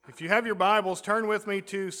If you have your Bibles, turn with me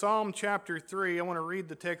to Psalm chapter 3. I want to read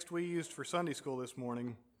the text we used for Sunday school this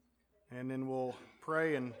morning, and then we'll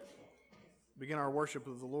pray and begin our worship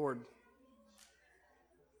of the Lord.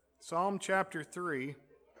 Psalm chapter 3.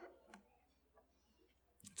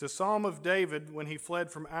 It's a psalm of David when he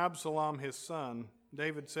fled from Absalom, his son.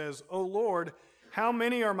 David says, "O Lord, how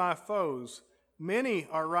many are my foes? Many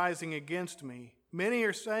are rising against me. Many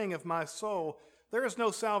are saying of my soul, there is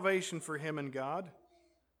no salvation for him in God.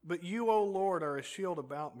 But you, O Lord, are a shield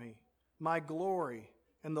about me, my glory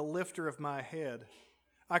and the lifter of my head.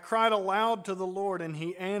 I cried aloud to the Lord, and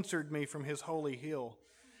he answered me from his holy hill.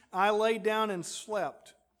 I lay down and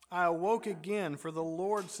slept. I awoke again, for the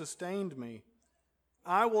Lord sustained me.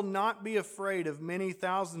 I will not be afraid of many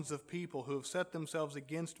thousands of people who have set themselves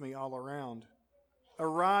against me all around.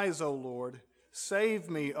 Arise, O Lord, save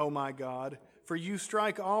me, O my God, for you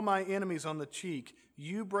strike all my enemies on the cheek.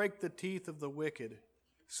 You break the teeth of the wicked.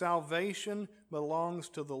 Salvation belongs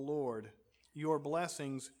to the Lord. Your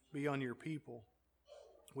blessings be on your people."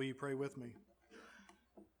 Will you pray with me?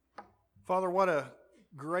 Father, what a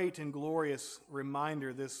great and glorious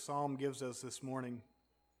reminder this psalm gives us this morning.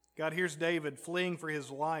 God, here's David fleeing for his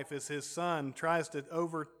life as his son tries to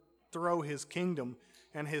overthrow his kingdom,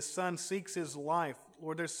 and his son seeks his life.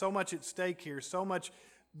 Lord, there's so much at stake here, so much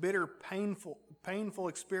bitter, painful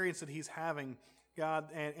experience that he's having, God,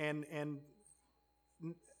 and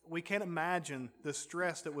we can't imagine the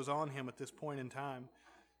stress that was on him at this point in time.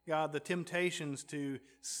 God, the temptations to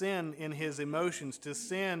sin in his emotions, to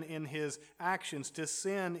sin in his actions, to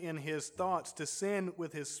sin in his thoughts, to sin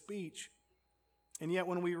with his speech. And yet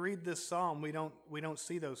when we read this psalm, we don't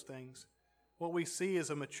see those things. What we see is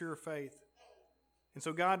a mature faith. And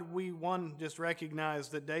so God, we just recognize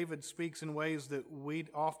that David speaks in ways that we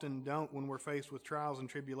often don't when we're faced with trials and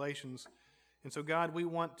tribulations. And so God, we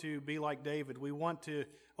want to be like David. We want to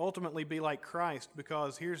ultimately be like Christ,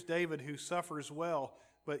 because here's David who suffers well,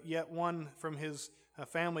 but yet one from his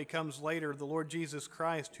family comes later, the Lord Jesus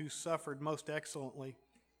Christ, who suffered most excellently.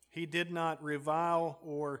 He did not revile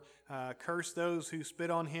or curse those who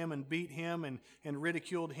spit on him and beat him and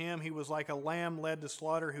ridiculed him. He was like a lamb led to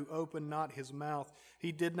slaughter who opened not his mouth.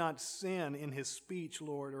 He did not sin in his speech,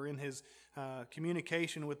 Lord, or in his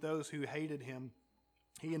communication with those who hated him.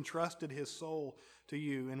 He entrusted his soul to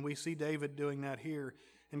you, and we see David doing that here.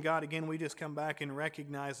 And God, again, we just come back and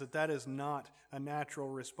recognize that that is not a natural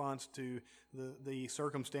response to the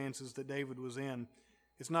circumstances that David was in.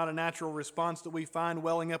 It's not a natural response that we find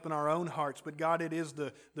welling up in our own hearts, but God, it is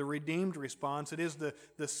the redeemed response. It is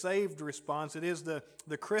the saved response. It is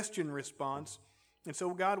the Christian response. And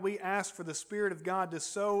so, God, we ask for the Spirit of God to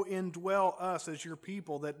so indwell us as your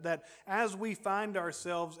people that as we find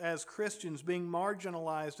ourselves as Christians being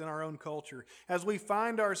marginalized in our own culture, as we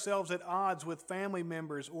find ourselves at odds with family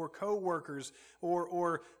members or co-workers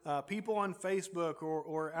or people on Facebook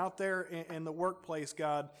or out there in the workplace,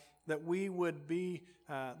 God, that we would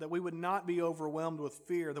not be overwhelmed with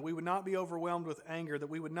fear, that we would not be overwhelmed with anger, that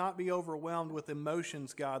we would not be overwhelmed with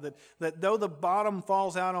emotions, God, that though the bottom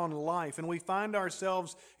falls out on life and we find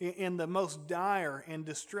ourselves in the most dire and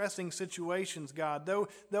distressing situations, God,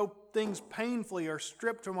 though things painfully are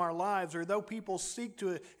stripped from our lives, or though people seek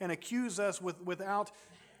to and accuse us without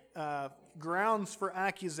grounds for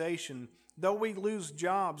accusation, though we lose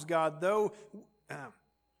jobs, God, though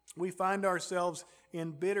we find ourselves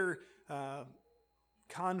in bitter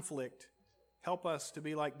conflict, help us to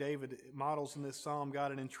be like David models in this psalm,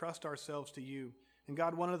 God, and entrust ourselves to you. And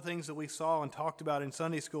God, one of the things that we saw and talked about in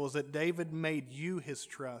Sunday school is that David made you his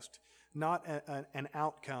trust, not an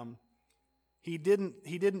outcome. He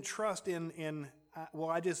didn't trust in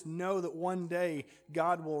I just know that one day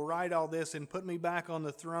God will right all this and put me back on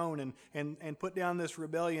the throne and put down this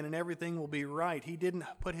rebellion and everything will be right. He didn't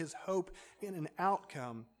put his hope in an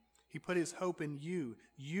outcome. He put his hope in you.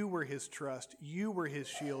 You were his trust. You were his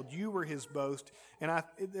shield. You were his boast. And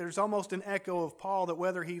there's almost an echo of Paul that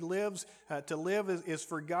whether he lives, to live is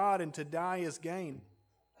for God and to die is gain.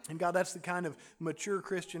 And God, that's the kind of mature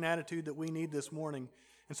Christian attitude that we need this morning.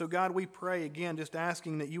 And so God, we pray again, just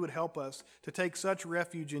asking that you would help us to take such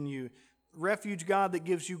refuge in you. Refuge, God, that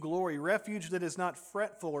gives you glory. Refuge that is not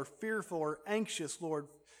fretful or fearful or anxious, Lord,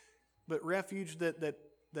 but refuge that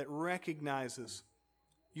recognizes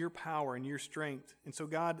your power and your strength. And so,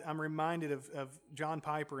 God, I'm reminded of John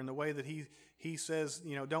Piper and the way that he says,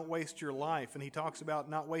 don't waste your life. And he talks about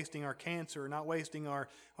not wasting our cancer, not wasting our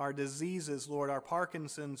diseases, Lord, our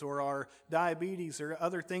Parkinson's or our diabetes or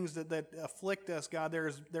other things that afflict us, God. There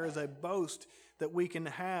is a boast that we can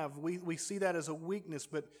have. We see that as a weakness,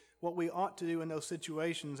 but what we ought to do in those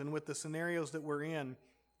situations and with the scenarios that we're in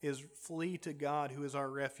is flee to God, who is our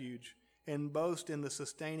refuge, and boast in the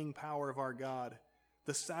sustaining power of our God.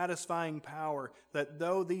 The satisfying power that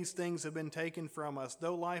though these things have been taken from us,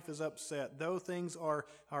 though life is upset, though things are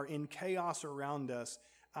in chaos around us,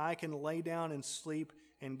 I can lay down and sleep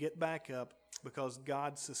and get back up because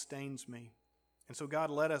God sustains me. And so, God,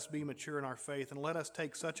 let us be mature in our faith, and let us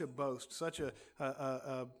take such a boast, such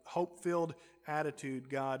a hope-filled attitude,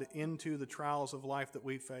 God, into the trials of life that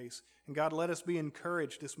we face. And God, let us be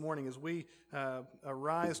encouraged this morning as we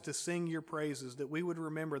arise to sing your praises, that we would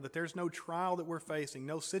remember that there's no trial that we're facing,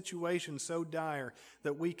 no situation so dire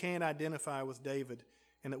that we can't identify with David,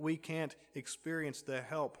 and that we can't experience the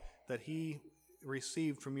help that he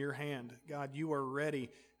received from your hand. God, you are ready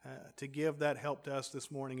to give that help to us this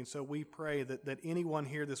morning. And so we pray that anyone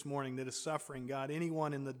here this morning that is suffering, God,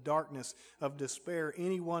 anyone in the darkness of despair,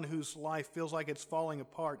 anyone whose life feels like it's falling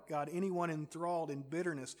apart, God, anyone enthralled in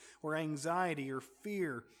bitterness or anxiety or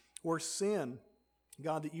fear or sin,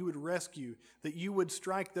 God, that you would rescue, that you would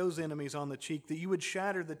strike those enemies on the cheek, that you would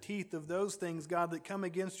shatter the teeth of those things, God, that come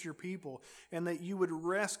against your people, and that you would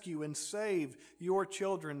rescue and save your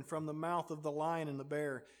children from the mouth of the lion and the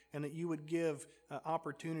bear, and that you would give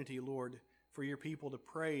opportunity, Lord, for your people to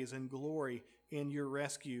praise and glory in your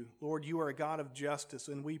rescue. Lord, you are a God of justice,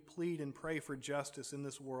 and we plead and pray for justice in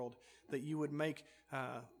this world, that you would make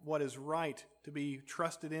what is right to be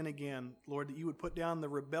trusted in again. Lord, that you would put down the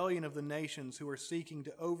rebellion of the nations who are seeking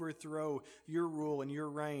to overthrow your rule and your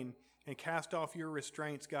reign and cast off your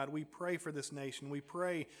restraints, God. We pray for this nation. We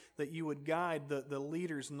pray that you would guide the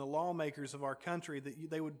leaders and the lawmakers of our country, that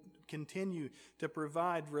they would continue to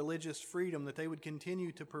provide religious freedom, that they would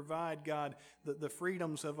continue to provide, God, the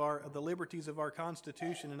freedoms of the liberties of our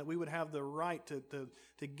Constitution, and that we would have the right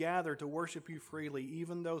to gather to worship you freely,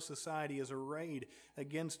 even though society is arrayed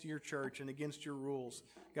against your church and against your rules.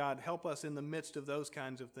 God, help us in the midst of those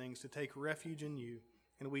kinds of things to take refuge in you.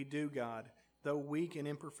 And we do, God. Though weak and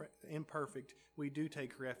imperfect, we do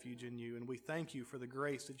take refuge in you, and we thank you for the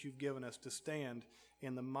grace that you've given us to stand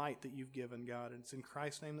in the might that you've given, God. And it's in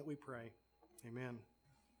Christ's name that we pray. Amen.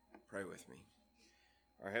 Pray with me.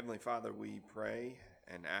 Our Heavenly Father, we pray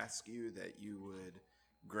and ask you that you would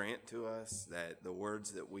grant to us that the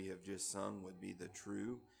words that we have just sung would be the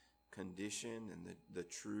true condition and the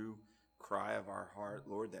true cry of our heart,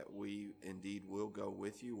 Lord, that we indeed will go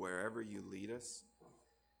with you wherever you lead us.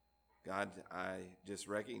 God, I just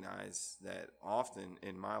recognize that often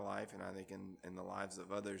in my life, and I think in the lives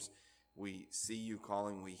of others, we see you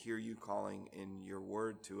calling, we hear you calling in your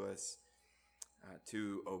word to us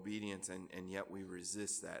to obedience, and yet we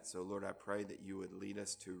resist that. So, Lord, I pray that you would lead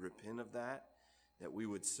us to repent of that we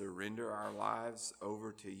would surrender our lives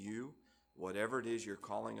over to you, whatever it is you're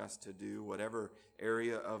calling us to do, whatever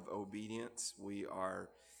area of obedience we are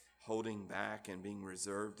holding back and being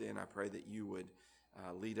reserved in. I pray that you would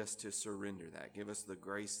lead us to surrender that. Give us the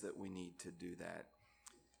grace that we need to do that.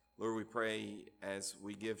 Lord, we pray as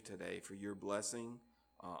we give today for your blessing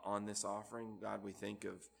on this offering. God, we think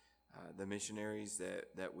of the missionaries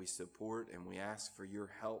that we support, and we ask for your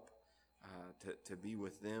help to be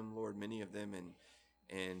with them, Lord, many of them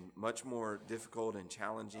in much more difficult and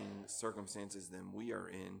challenging circumstances than we are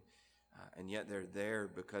in, and yet they're there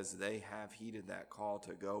because they have heeded that call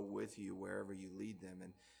to go with you wherever you lead them.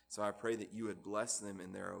 And so I pray that you would bless them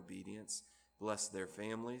in their obedience, bless their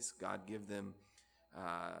families. God, give them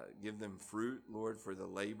fruit, Lord, for the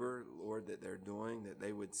labor, Lord, that they're doing, that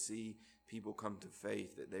they would see people come to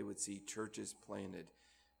faith, that they would see churches planted,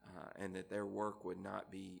 and that their work would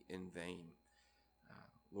not be in vain.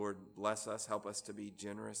 Lord, bless us, help us to be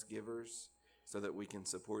generous givers so that we can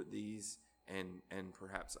support these and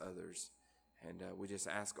perhaps others. And we just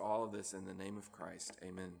ask all of this in the name of Christ.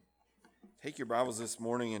 Amen. Take your Bibles this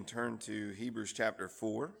morning and turn to Hebrews chapter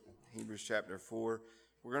 4. Hebrews chapter 4.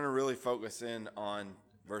 We're going to really focus in on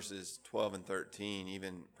verses 12 and 13,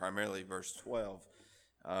 even primarily verse 12.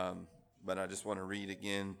 But I just want to read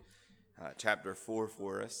again chapter 4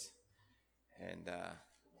 for us. And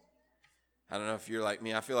I don't know if you're like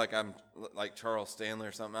me. I feel like I'm like Charles Stanley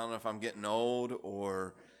or something. I don't know if I'm getting old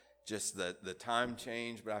or just the time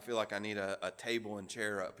change, but I feel like I need a table and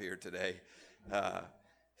chair up here today.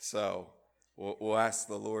 So we'll ask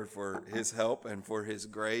the Lord for his help and for his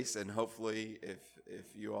grace, and hopefully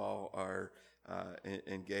if you all are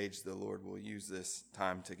engaged, the Lord will use this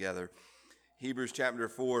time together. Hebrews chapter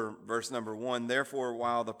 4, verse number 1, "Therefore,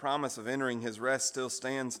 while the promise of entering his rest still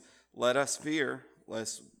stands, let us fear,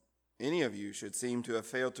 lest any of you should seem to have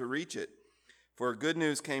failed to reach it. For good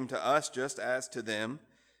news came to us just as to them,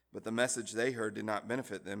 but the message they heard did not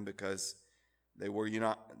benefit them because they were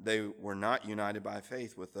not united by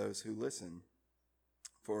faith with those who listened.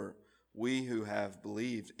 For we who have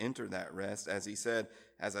believed enter that rest, as he said,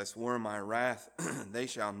 as I swore in my wrath, they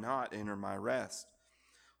shall not enter my rest,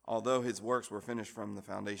 although his works were finished from the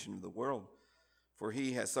foundation of the world. For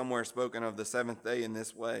he has somewhere spoken of the seventh day in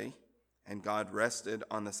this way, and God rested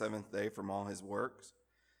on the seventh day from all his works.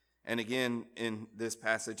 And again, in this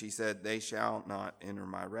passage, he said, they shall not enter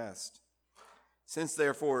my rest. Since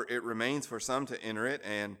therefore it remains for some to enter it,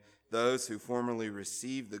 and those who formerly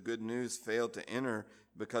received the good news failed to enter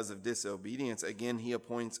because of disobedience, again he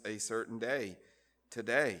appoints a certain day,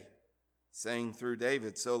 today, saying through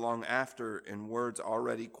David so long after in words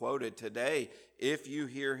already quoted, today, if you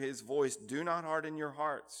hear his voice, do not harden your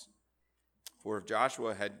hearts. For if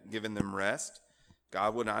Joshua had given them rest,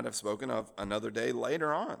 God would not have spoken of another day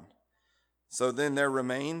later on. So then there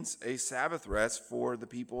remains a Sabbath rest for the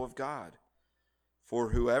people of God.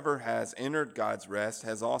 For whoever has entered God's rest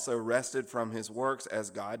has also rested from his works as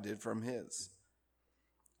God did from his.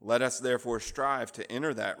 Let us therefore strive to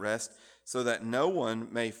enter that rest, so that no one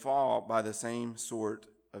may fall by the same sort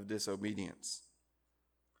of disobedience.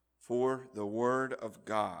 For the word of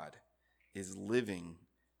God is living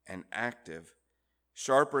and active,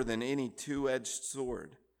 sharper than any two-edged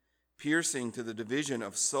sword, piercing to the division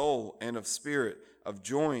of soul and of spirit, of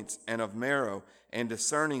joints and of marrow, and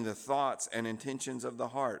discerning the thoughts and intentions of the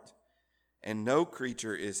heart. And no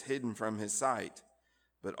creature is hidden from his sight,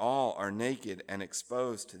 but all are naked and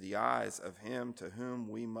exposed to the eyes of him to whom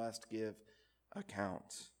we must give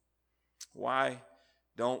account. Why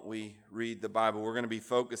don't we read the Bible? We're going to be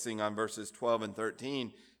focusing on verses 12 and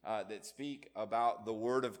 13 that speak about the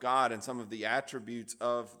Word of God and some of the attributes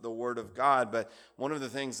of the Word of God. But one of the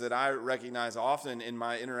things that I recognize often in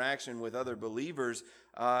my interaction with other believers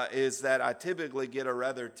is that I typically get a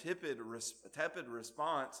rather tepid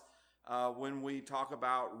response when we talk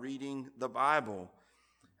about reading the Bible.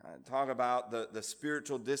 Talk about the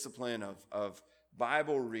spiritual discipline of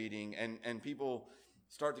Bible reading, and people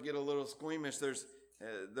start to get a little squeamish.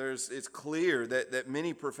 It's clear that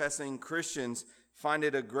many professing Christians find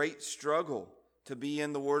it a great struggle to be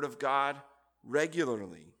in the Word of God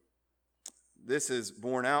regularly. This is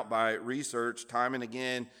borne out by research time and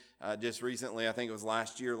again. Just recently, I think it was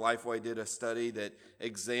last year, Lifeway did a study that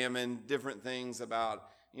examined different things about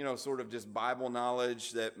sort of just Bible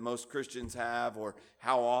knowledge that most Christians have, or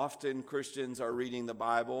how often Christians are reading the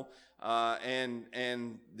Bible. And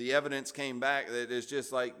the evidence came back that it's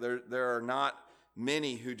just like there are not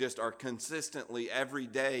many who just are consistently every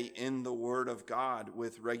day in the Word of God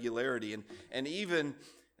with regularity. And even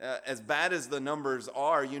as bad as the numbers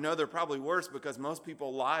are, they're probably worse because most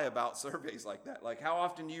people lie about surveys like that. Like, how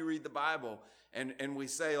often do you read the Bible? And we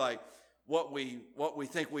say, like, what we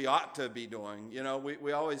think we ought to be doing.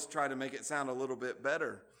 We always try to make it sound a little bit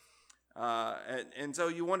better. And so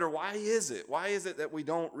you wonder, why is it? Why is it that we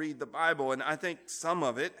don't read the Bible? And I think some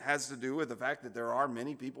of it has to do with the fact that there are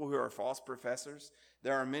many people who are false professors.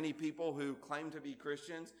 There are many people who claim to be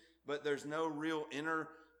Christians, but there's no real inner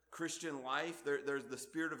Christian life. There's the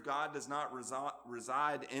Spirit of God does not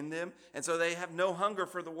reside in them. And so they have no hunger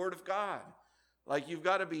for the Word of God. Like, you've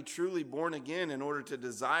got to be truly born again in order to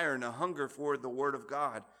desire and a hunger for the Word of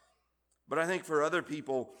God. But I think for other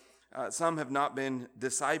people, some have not been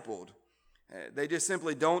discipled. They just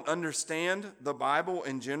simply don't understand the Bible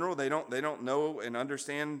in general. They don't know and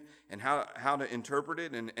understand and how to interpret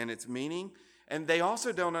it and its meaning. And they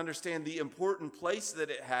also don't understand the important place that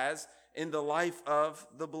it has in the life of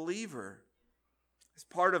the believer. As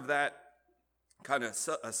part of that kind of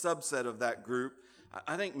a subset of that group,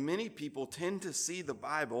 I think many people tend to see the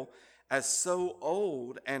Bible as so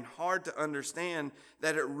old and hard to understand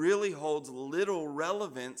that it really holds little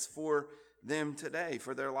relevance for them today,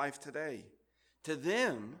 for their life today. To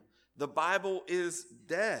them, the Bible is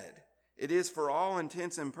dead. It is, for all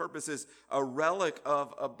intents and purposes, a relic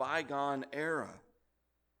of a bygone era.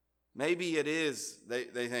 Maybe it is, they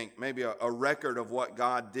think, maybe a record of what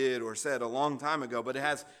God did or said a long time ago, but it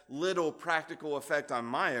has little practical effect on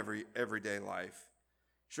my everyday life.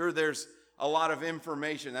 Sure, there's a lot of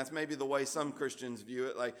information. That's maybe the way some Christians view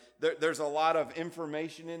it. Like, there's a lot of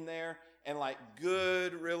information in there, and like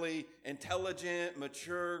good, really intelligent,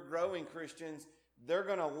 mature, growing Christians, they're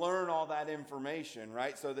going to learn all that information,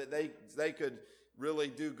 right? So that they could really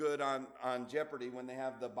do good on Jeopardy when they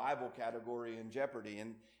have the Bible category in Jeopardy.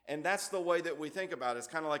 And that's the way that we think about it. It's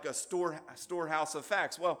kind of like a storehouse of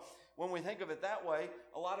facts. Well, when we think of it that way,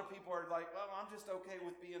 a lot of people are like, well, I'm just okay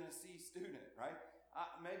with being a C student, right?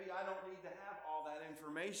 Maybe I don't need to have all that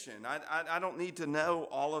information. I don't need to know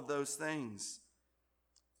all of those things.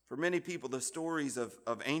 For many people, the stories of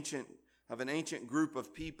an ancient group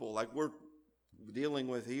of people like we're dealing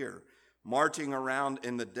with here marching around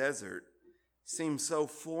in the desert seems so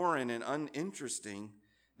foreign and uninteresting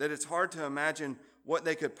that it's hard to imagine what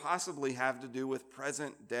they could possibly have to do with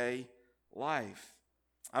present day life.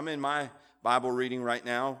 I'm in my Bible reading right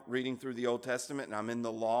now, reading through the Old Testament, and I'm in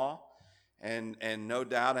the law. And no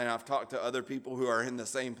doubt, and I've talked to other people who are in the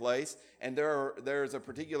same place, and there's a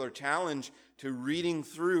particular challenge to reading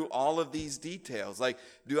through all of these details. Like,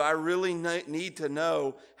 do I really need to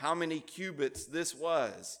know how many cubits this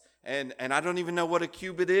was? And I don't even know what a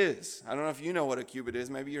cubit is. I don't know if you know what a cubit is.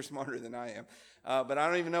 Maybe you're smarter than I am. But I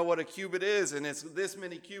don't even know what a cubit is, and it's this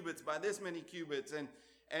many cubits by this many cubits, and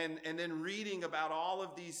then reading about all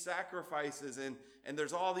of these sacrifices, and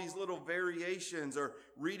there's all these little variations, or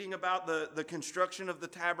reading about the construction of the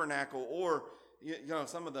tabernacle, or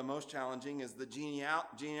some of the most challenging is the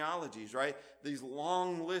genealogies, right? These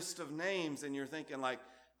long lists of names, and you're thinking like,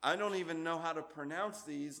 I don't even know how to pronounce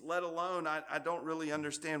these, let alone I don't really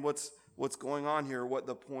understand what's going on here, what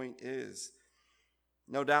the point is.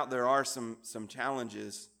 No doubt there are some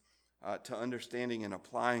challenges to understanding and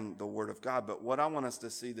applying the Word of God. But what I want us to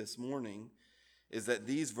see this morning is that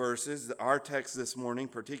these verses, our text this morning,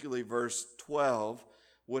 particularly verse 12,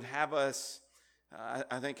 would have us,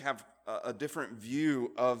 I think, have a different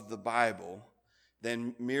view of the Bible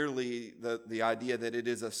than merely the idea that it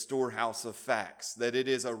is a storehouse of facts, that it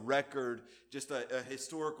is a record, just a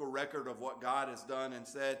historical record of what God has done and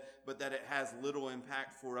said, but that it has little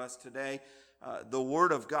impact for us today. The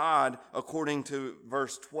Word of God, according to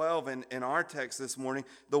verse 12 in our text this morning,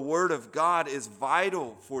 the Word of God is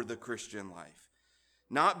vital for the Christian life.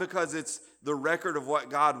 Not because it's the record of what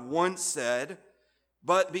God once said,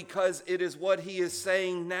 but because it is what He is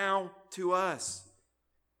saying now to us.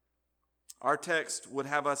 Our text would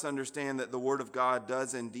have us understand that the Word of God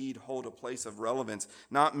does indeed hold a place of relevance,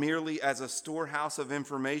 not merely as a storehouse of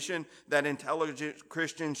information that intelligent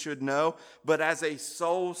Christians should know, but as a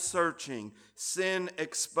soul-searching,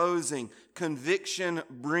 sin-exposing,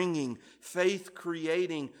 conviction-bringing,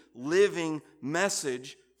 faith-creating, living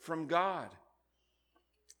message from God.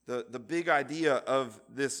 The big idea of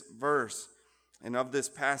this verse and of this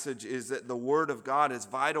passage is that the Word of God is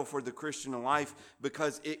vital for the Christian life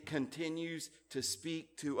because it continues to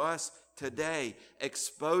speak to us today,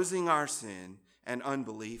 exposing our sin and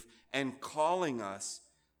unbelief and calling us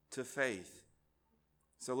to faith.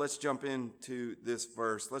 So let's jump into this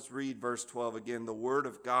verse. Let's read verse 12 again. The Word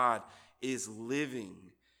of God is living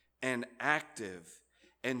and active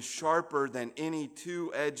and sharper than any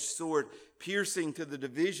two-edged sword, piercing to the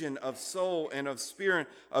division of soul and of spirit,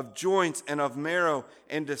 of joints and of marrow,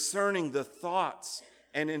 and discerning the thoughts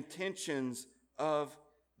and intentions of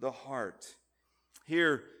the heart.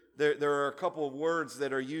 Here, there are a couple of words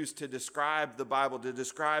that are used to describe the Bible, to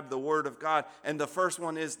describe the Word of God. And the first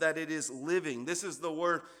one is that it is living. This is the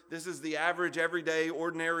word, this is the average, everyday,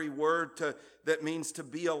 ordinary word that means to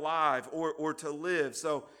be alive or to live.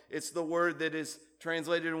 So it's the word that is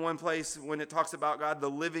translated in one place when it talks about God, the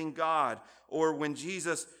living God, or when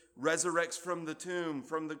Jesus resurrects from the tomb,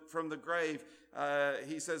 from the grave,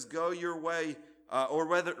 he says, "Go your way," or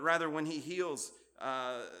rather, when he heals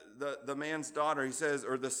the man's daughter, he says,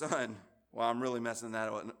 or the son. Well, I'm really messing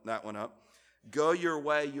that one up. "Go your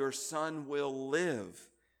way; your son will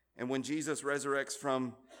live." And when Jesus resurrects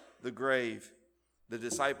from the grave, the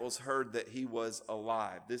disciples heard that he was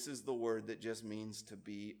alive. This is the word that just means to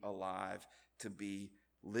be alive, to be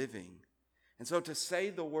living. And so to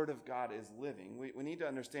say the Word of God is living, we need to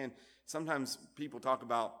understand, sometimes people talk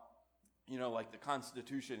about, like the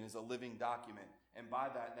Constitution is a living document. And by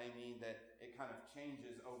that, they mean that it kind of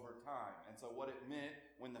changes over time. And so what it meant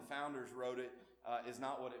when the founders wrote it is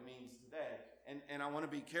not what it means today. And I want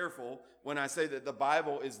to be careful when I say that the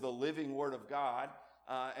Bible is the living Word of God,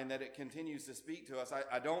 and that it continues to speak to us.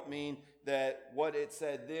 I don't mean that what it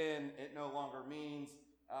said then, it no longer means.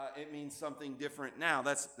 It means something different now.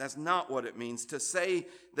 That's not what it means. To say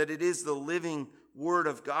that it is the living Word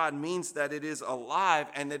of God means that it is alive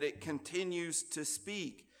and that it continues to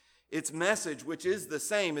speak. Its message, which is the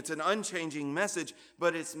same, it's an unchanging message,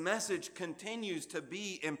 but its message continues to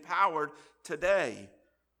be empowered today.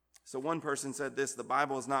 So one person said this: the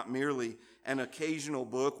Bible is not merely an occasional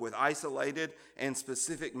book with isolated and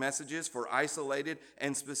specific messages for isolated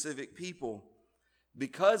and specific people.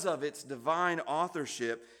 Because of its divine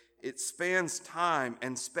authorship, it spans time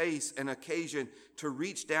and space and occasion to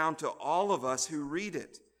reach down to all of us who read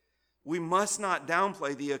it. We must not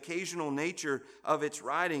downplay the occasional nature of its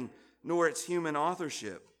writing, nor its human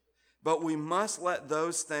authorship. But we must not let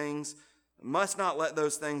those things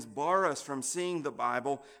bar us from seeing the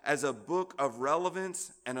Bible as a book of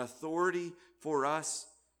relevance and authority for us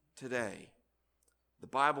today. The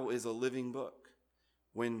Bible is a living book.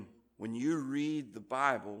 When you read the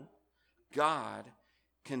Bible, God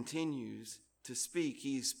continues to speak.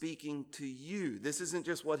 He's speaking to you. This isn't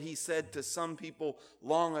just what he said to some people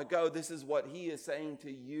long ago. This is what he is saying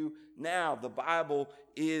to you now. The Bible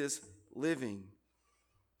is living.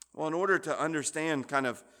 Well, in order to understand kind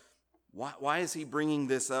of why is he bringing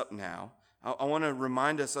this up now, I want to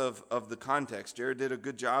remind us of the context. Jared did a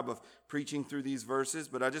good job of preaching through these verses,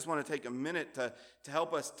 but I just want to take a minute to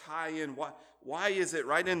help us tie in. Why is it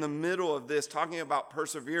right in the middle of this, talking about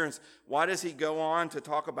perseverance, why does he go on to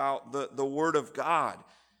talk about the Word of God?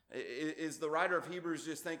 Is the writer of Hebrews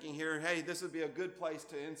just thinking here, hey, this would be a good place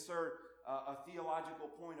to insert a theological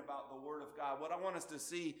point about the Word of God? What I want us to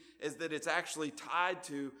see is that it's actually tied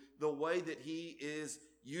to the way that he is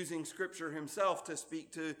using Scripture himself to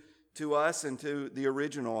speak to us and to the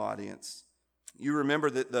original audience. You remember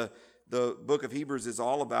that the book of Hebrews is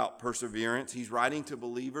all about perseverance. He's writing to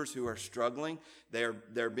believers who are struggling.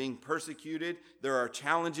 They're being persecuted. There are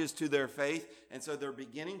challenges to their faith, and so they're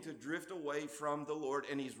beginning to drift away from the Lord,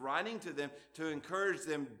 and he's writing to them to encourage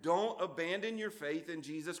them, don't abandon your faith in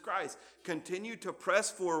Jesus Christ. Continue to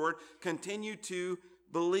press forward. Continue to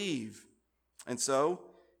believe. And so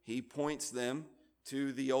he points them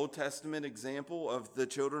to the Old Testament example of the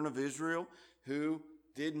children of Israel who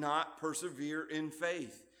did not persevere in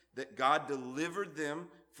faith, that God delivered them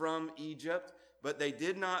from Egypt, but they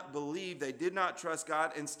did not believe, they did not trust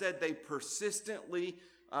God. Instead, they persistently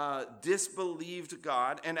disbelieved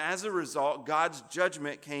God, and as a result, God's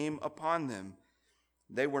judgment came upon them.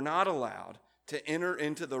 They were not allowed to enter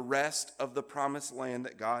into the rest of the promised land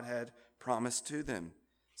that God had promised to them.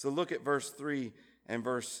 So look at verse 3 and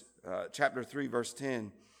chapter 3, verse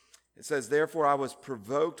 10. It says, therefore I was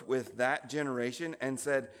provoked with that generation and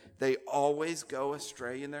said, they always go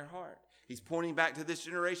astray in their heart. He's pointing back to this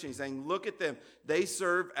generation. He's saying, look at them. They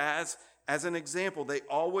serve as an example. They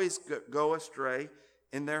always go astray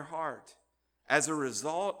in their heart. As a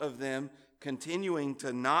result of them continuing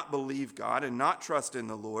to not believe God and not trust in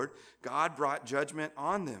the Lord, God brought judgment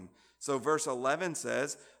on them. So verse 11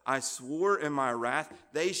 says, I swore in my wrath,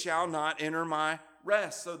 they shall not enter my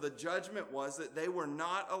rest. So the judgment was that they were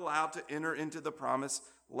not allowed to enter into the promised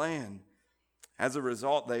land. As a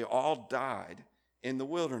result, they all died in the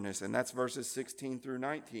wilderness. And that's verses 16 through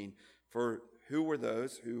 19. For who were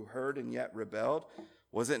those who heard and yet rebelled?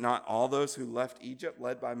 Was it not all those who left Egypt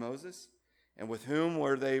led by Moses? And with whom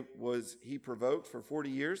was he provoked for 40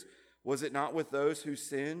 years? Was it not with those who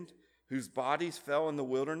sinned, whose bodies fell in the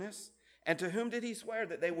wilderness? And to whom did he swear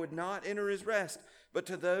that they would not enter his rest, but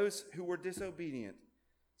to those who were disobedient?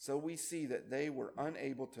 So we see that they were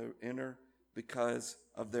unable to enter because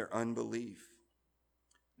of their unbelief.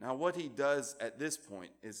 Now, what he does at this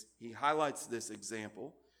point is he highlights this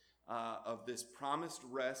example of this promised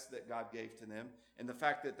rest that God gave to them, and the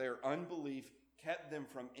fact that their unbelief kept them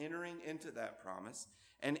from entering into that promise.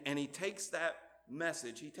 And he takes that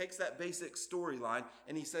message, he takes that basic storyline,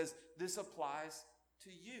 and he says, this applies to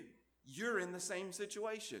you. You're in the same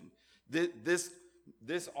situation. This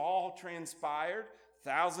all transpired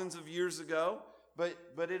thousands of years ago,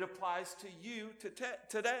 but it applies to you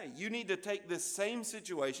today. You need to take this same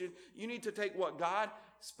situation. You need to take what God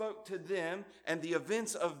spoke to them and the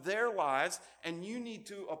events of their lives, and you need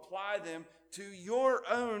to apply them to your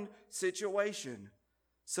own situation.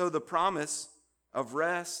 So the promise of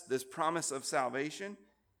rest, this promise of salvation,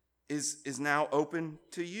 is now open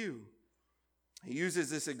to you. He uses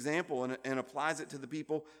this example and applies it to the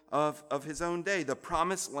people of his own day. The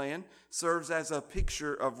promised land serves as a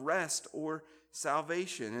picture of rest or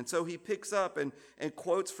salvation. And so he picks up and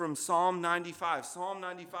quotes from Psalm 95. Psalm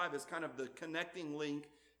 95 is kind of the connecting link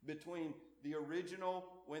between the original,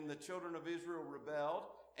 when the children of Israel rebelled,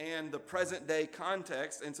 and the present day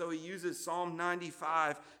context. And so he uses Psalm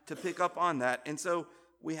 95 to pick up on that. And so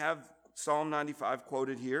we have Psalm 95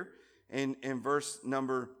 quoted here in verse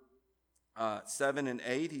number 7 and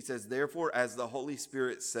 8. He says, therefore, as the Holy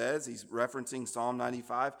Spirit says, he's referencing Psalm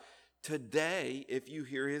 95, today, if you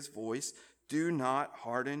hear his voice, do not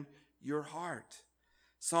harden your heart.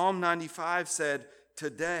 Psalm 95 said,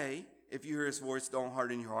 today, if you hear his voice, don't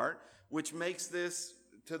harden your heart, which makes this,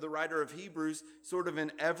 to the writer of Hebrews, sort of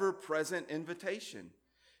an ever-present invitation.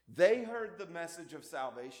 They heard the message of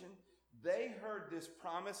salvation. They heard this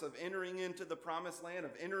promise of entering into the promised land,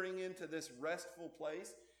 of entering into this restful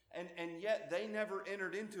place. And yet they never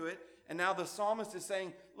entered into it. And now the psalmist is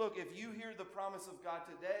saying, look, if you hear the promise of God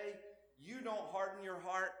today, you don't harden your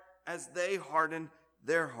heart as they hardened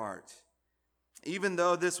their heart. Even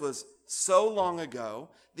though this was so long ago,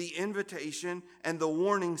 the invitation and the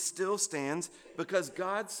warning still stands because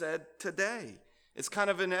God said today. It's kind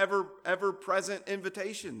of an ever-present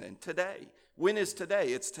invitation then, today. When is today?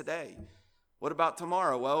 It's today. What about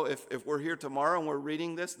tomorrow? Well, if we're here tomorrow and we're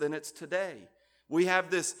reading this, then it's today. We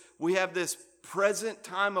have this present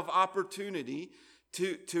time of opportunity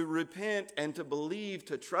to repent and to believe,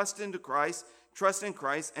 to trust in Christ,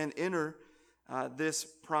 and enter this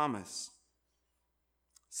promise.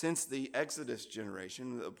 Since the Exodus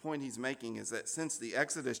generation, the point he's making is that since the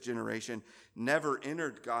Exodus generation never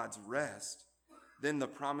entered God's rest, then the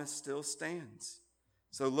promise still stands.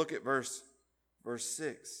 So look at verse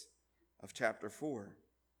 6 of chapter 4.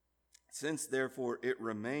 Since therefore it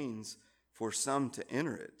remains for some to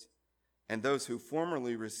enter it, and those who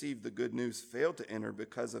formerly received the good news failed to enter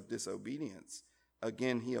because of disobedience,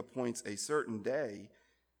 again he appoints a certain day,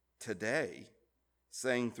 today,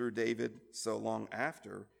 saying through David so long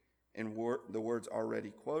after, in the words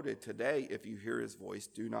already quoted, today, if you hear his voice,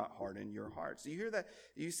 do not harden your hearts. Do you hear that?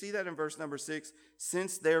 Do you see that in verse number 6?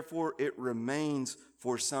 Since therefore it remains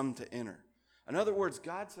for some to enter. In other words,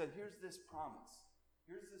 God said, here's this promise.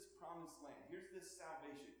 Here's this promised land. Here's this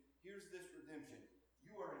salvation. Here's this redemption.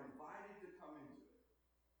 You are invited to come into it.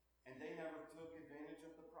 And they never took advantage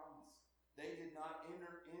of the promise. They did not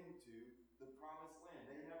enter into the promised land.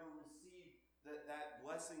 They never received that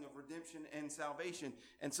blessing of redemption and salvation.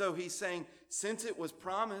 And so he's saying, since it was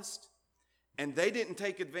promised and they didn't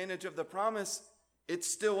take advantage of the promise, it's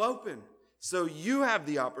still open. So you have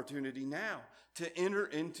the opportunity now to enter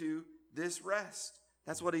into this rest.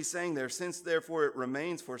 That's what he's saying there. Since therefore it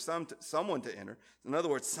remains for someone to enter. In other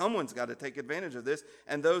words, someone's got to take advantage of this.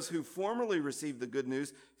 And those who formerly received the good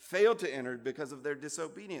news failed to enter because of their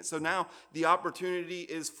disobedience. So now the opportunity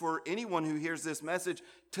is for anyone who hears this message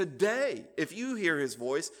today. If you hear his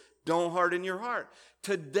voice, don't harden your heart.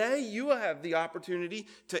 Today you have the opportunity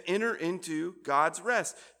to enter into God's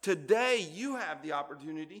rest. Today you have the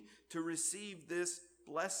opportunity to receive this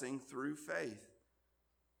blessing through faith.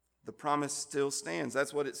 The promise still stands.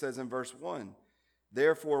 That's what it says in verse 1.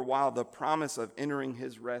 Therefore, while the promise of entering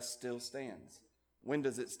his rest still stands. When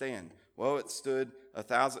does it stand? Well, it stood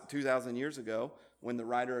 2,000 years ago when the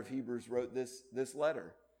writer of Hebrews wrote this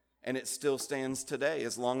letter. And it still stands today.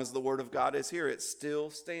 As long as the word of God is here, it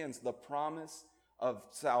still stands. The promise of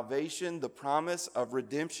salvation, the promise of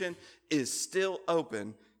redemption is still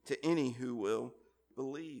open to any who will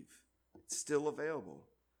believe. It's still available.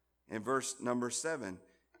 In verse number 7,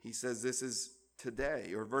 he says this is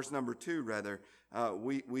today, or verse number 2 rather,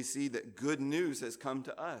 we see that good news has come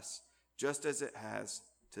to us, just as it has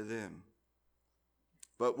to them.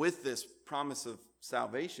 But with this promise of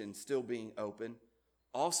salvation still being open,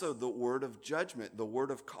 also the word of judgment, the word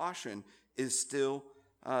of caution is still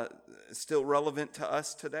relevant to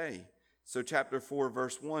us today. So chapter 4,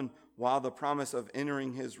 verse 1, while the promise of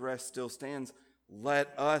entering his rest still stands,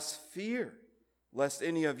 let us fear, lest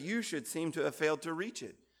any of you should seem to have failed to reach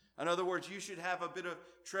it. In other words, you should have a bit of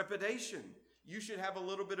trepidation. You should have a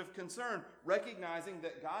little bit of concern, recognizing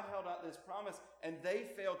that God held out this promise and they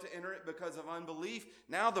failed to enter it because of unbelief.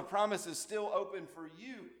 Now the promise is still open for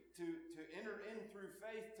you to enter in through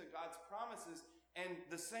faith to God's promises, and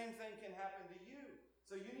the same thing can happen to you.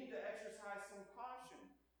 So you need to exercise some caution,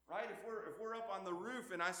 right? If we're up on the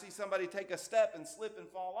roof and I see somebody take a step and slip and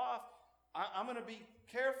fall off, I'm going to be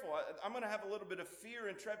careful. I'm going to have a little bit of fear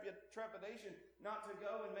and trepidation not to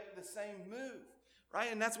go and make the same move, right?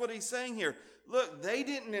 And that's what he's saying here. Look, they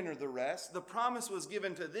didn't enter the rest. The promise was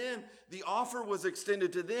given to them. The offer was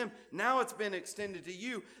extended to them. Now it's been extended to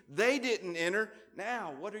you. They didn't enter.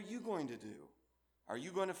 Now, what are you going to do? Are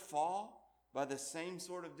you going to fall by the same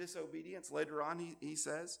sort of disobedience later on, he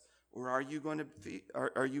says? Or are you going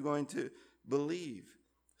to believe?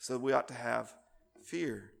 So we ought to have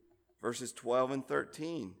fear. Verses 12 and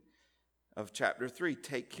 13 of chapter 3.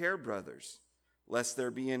 Take care, brothers, lest there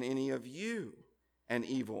be in any of you an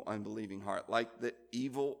evil, unbelieving heart, like the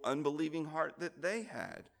evil, unbelieving heart that they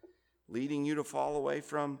had, leading you to fall away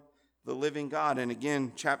from the living God. And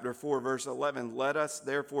again, chapter 4, verse 11, let us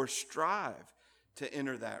therefore strive to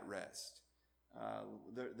enter that rest.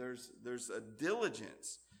 There's a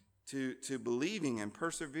diligence to believing and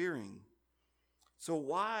persevering. So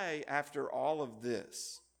why, after all of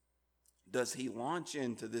this, does he launch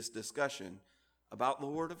into this discussion about the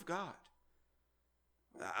Word of God?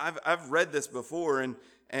 I've read this before,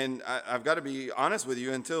 and I've got to be honest with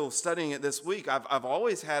you. Until studying it this week, I've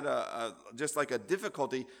always had just like a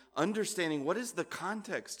difficulty understanding what is the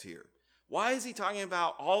context here. Why is he talking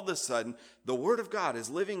about all of a sudden the Word of God is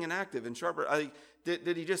living and active and sharper?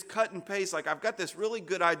 Did he just cut and paste? Like, I've got this really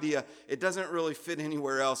good idea. It doesn't really fit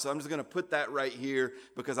anywhere else, so I'm just going to put that right here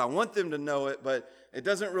because I want them to know it, but it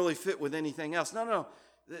doesn't really fit with anything else. No.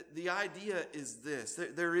 The idea is this.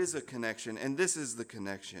 There is a connection, and this is the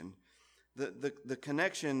connection. The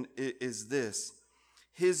connection is this.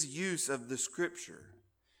 His use of the Scripture,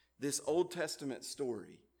 this Old Testament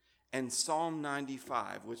story, and Psalm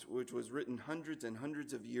 95, which was written hundreds and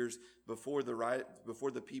hundreds of years before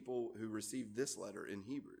the people who received this letter in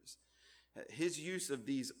Hebrews. His use of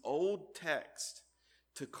these old texts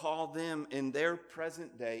to call them in their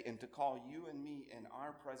present day and to call you and me in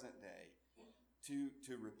our present day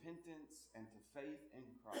to repentance and to faith in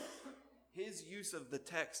Christ. His use of the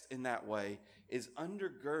text in that way is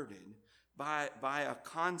undergirded by a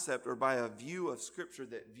concept or by a view of Scripture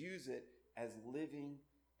that views it as living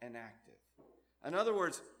and active. In other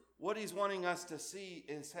words, what he's wanting us to see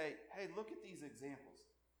is, hey, look at these examples.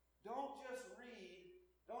 Don't just read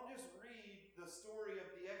the story of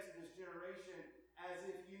the Exodus generation as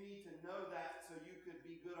if you need to know that so you could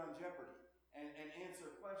be good on Jeopardy and answer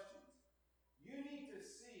questions. You need to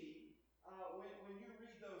see, when you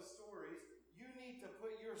read those stories, you need to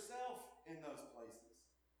put yourself in those places.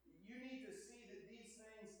 You need to see that these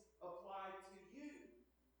things apply to you.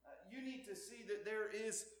 You need to see that there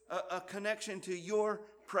is a connection to your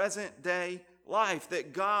present day life,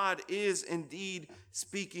 that God is indeed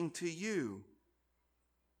speaking to you.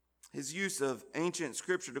 His use of ancient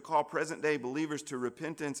Scripture to call present-day believers to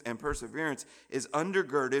repentance and perseverance is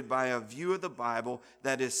undergirded by a view of the Bible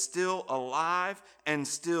that is still alive and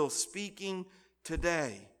still speaking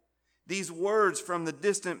today. These words from the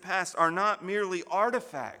distant past are not merely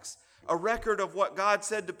artifacts, a record of what God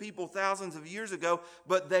said to people thousands of years ago,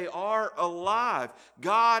 but they are alive.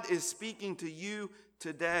 God is speaking to you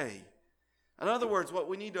today. In other words, what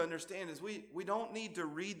we need to understand is we don't need to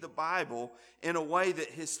read the Bible in a way that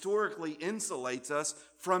historically insulates us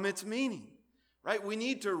from its meaning, right? We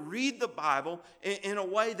need to read the Bible in a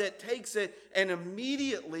way that takes it and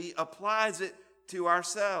immediately applies it to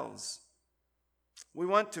ourselves. We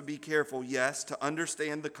want to be careful, yes, to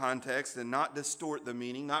understand the context and not distort the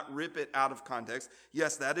meaning, not rip it out of context.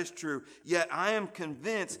 Yes, that is true. Yet I am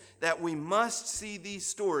convinced that we must see these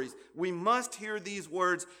stories. We must hear these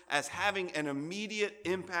words as having an immediate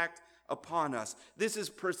impact upon us. This is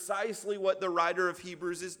precisely what the writer of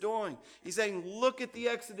Hebrews is doing. He's saying, look at the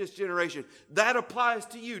Exodus generation. That applies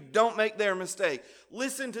to you. Don't make their mistake.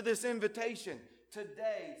 Listen to this invitation.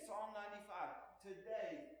 Today, Psalm 95,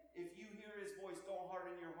 today, if you hear his voice, don't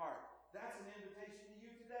harden your heart. That's an invitation to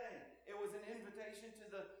you today. It was an invitation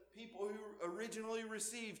to the people who originally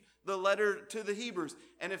received the letter to the Hebrews.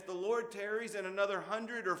 And if the Lord tarries in another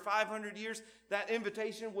 100 or 500 years, that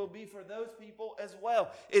invitation will be for those people as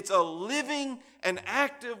well. It's a living and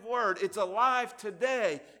active word. It's alive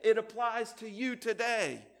today. It applies to you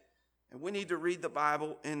today. And we need to read the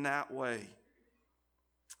Bible in that way.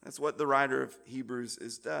 That's what the writer of Hebrews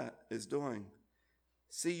is doing.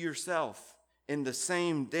 See yourself in the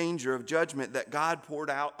same danger of judgment that God poured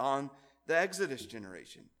out on the Exodus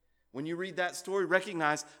generation. When you read that story,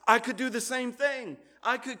 recognize, I could do the same thing.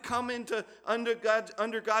 I could come under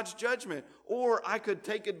God's judgment, or I could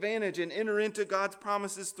take advantage and enter into God's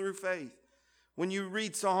promises through faith. When you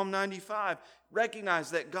read Psalm 95,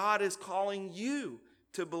 recognize that God is calling you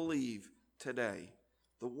to believe today.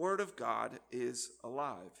 The Word of God is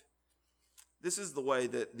alive. This is the way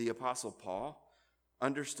that the Apostle Paul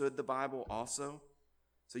understood the Bible also.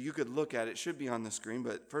 So you could look at it. It should be on the screen,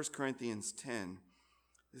 but 1 Corinthians 10.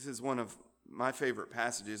 This is one of my favorite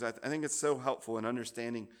passages. I think it's so helpful in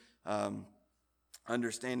understanding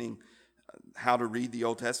how to read the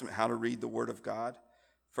Old Testament, how to read the Word of God.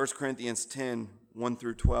 1 Corinthians 10, 1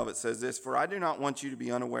 through 12, it says this, For I do not want you to be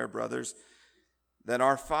unaware, brothers, that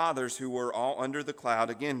our fathers who were all under the cloud,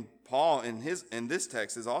 again, Paul in this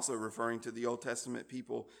text is also referring to the Old Testament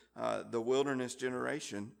people, the wilderness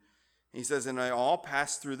generation. He says, and they all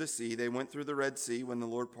passed through the sea. They went through the Red Sea when the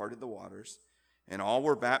Lord parted the waters. And all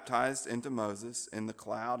were baptized into Moses in the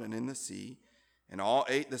cloud and in the sea. And all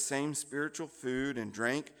ate the same spiritual food and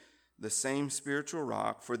drank the same spiritual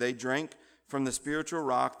rock. For they drank from the spiritual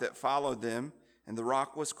rock that followed them, and the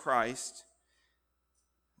rock was Christ.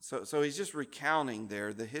 So he's just recounting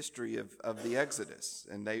there the history of the Exodus.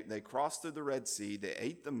 And they crossed through the Red Sea. They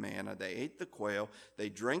ate the manna. They ate the quail. They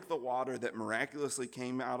drank the water that miraculously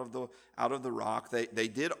came out of the rock. They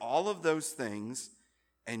did all of those things.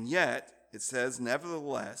 And yet, it says,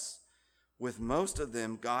 nevertheless, with most of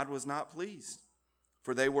them, God was not pleased,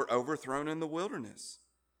 for they were overthrown in the wilderness.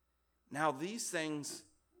 Now, these things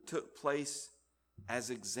took place as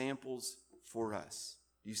examples for us.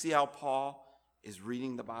 Do you see how Paul is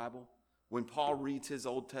reading the Bible? When Paul reads his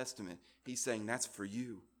Old Testament, he's saying, that's for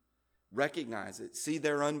you. recognize it, see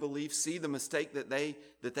their unbelief, see the mistake that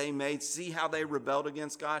they made, see how they rebelled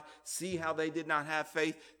against God, see how they did not have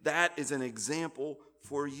faith. That is an example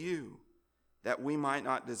for you, that we might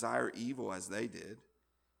not desire evil as they did.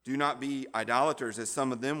 Do not be idolaters as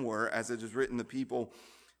some of them were, as it is written, the people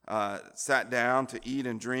sat down to eat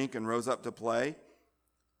and drink and rose up to play.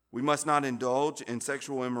 We must not indulge in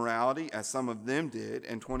sexual immorality as some of them did,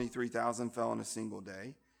 and 23,000 fell in a single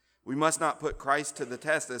day. We must not put Christ to the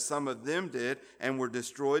test as some of them did and were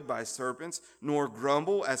destroyed by serpents, nor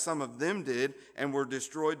grumble as some of them did and were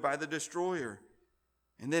destroyed by the destroyer.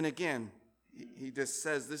 And then again, he just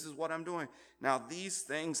says, this is what I'm doing. Now, these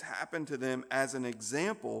things happened to them as an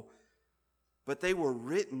example, but they were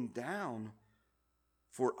written down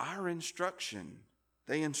for our instruction.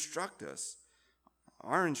 They instruct us.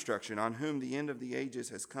 Our instruction, on whom the end of the ages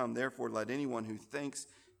has come. Therefore, let anyone who thinks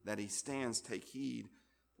that he stands take heed,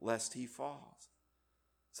 lest he falls.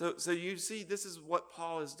 So you see, this is what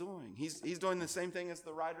Paul is doing. He's doing the same thing as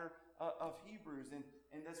the writer of Hebrews, and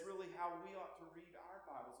that's really how we ought to read our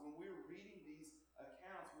Bibles. When we're reading these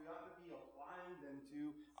accounts, we ought to be applying them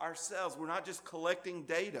to ourselves. We're not just collecting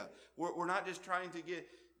data. We're not just trying to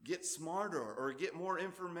get smarter or get more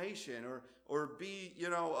information or be,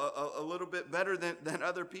 a little bit better than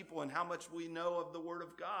other people and how much we know of the Word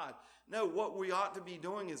of God. No, what we ought to be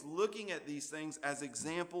doing is looking at these things as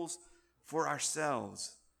examples for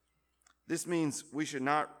ourselves. This means we should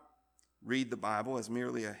not read the Bible as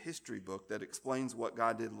merely a history book that explains what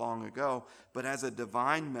God did long ago, but as a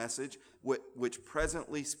divine message which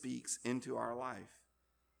presently speaks into our life.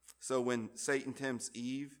 So when Satan tempts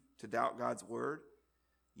Eve to doubt God's Word,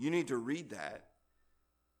 you need to read that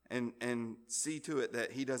and see to it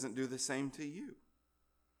that he doesn't do the same to you.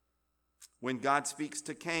 When God speaks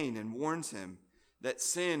to Cain and warns him that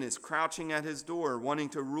sin is crouching at his door, wanting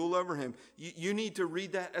to rule over him, you need to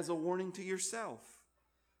read that as a warning to yourself.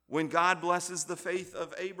 When God blesses the faith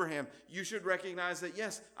of Abraham, you should recognize that,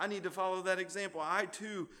 yes, I need to follow that example. I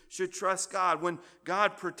too should trust God. When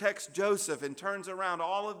God protects Joseph and turns around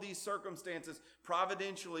all of these circumstances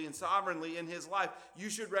providentially and sovereignly in his life, you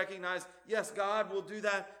should recognize, yes, God will do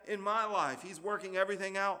that in my life. He's working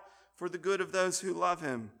everything out for the good of those who love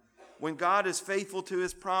him. When God is faithful to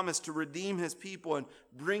his promise to redeem his people and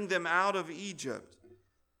bring them out of Egypt,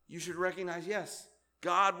 you should recognize, yes,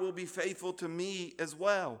 God will be faithful to me as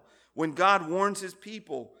well. When God warns his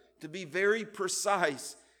people to be very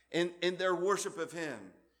precise in their worship of him,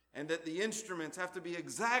 and that the instruments have to be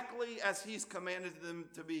exactly as he's commanded them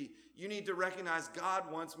to be, you need to recognize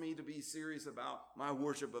God wants me to be serious about my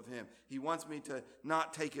worship of him. He wants me to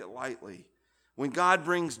not take it lightly. When God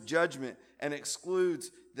brings judgment and excludes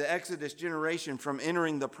the Exodus generation from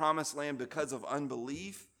entering the promised land because of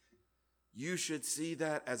unbelief, you should see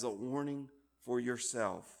that as a warning for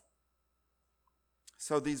yourself.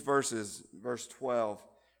 So these verses, verse 12,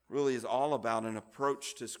 really is all about an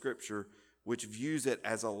approach to Scripture which views it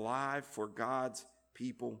as alive for God's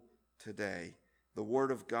people today. The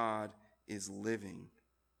Word of God is living.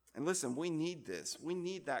 And listen, we need this. We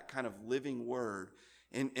need that kind of living Word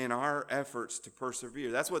in our efforts to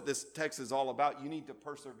persevere. That's what this text is all about. You need to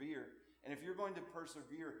persevere. And if you're going to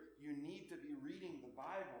persevere, you need to be reading the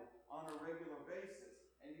Bible on a regular basis.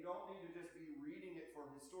 And you don't need to just be reading it for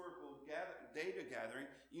historical data gathering.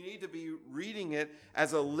 You need to be reading it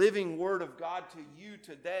as a living Word of God to you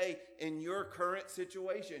today in your current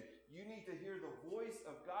situation. You need to hear the voice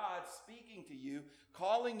of God speaking to you,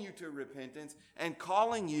 calling you to repentance, and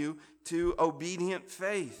calling you to obedient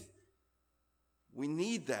faith. We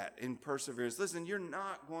need that in perseverance. Listen, you're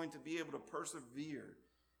not going to be able to persevere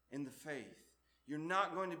in the faith. You're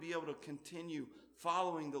not going to be able to continue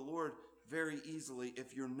following the Lord very easily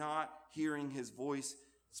if you're not hearing his voice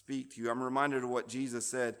speak to you. I'm reminded of what Jesus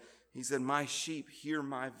said. He said, "My sheep hear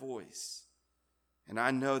my voice, and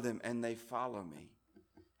I know them, and they follow me."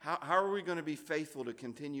 How are we going to be faithful to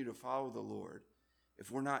continue to follow the Lord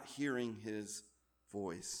if we're not hearing his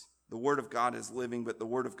voice? The Word of God is living, but the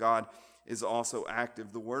Word of God is also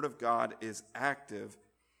active. The Word of God is active,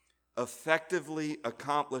 effectively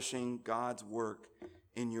accomplishing God's work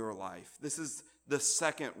in your life. This is the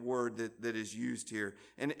second word that is used here.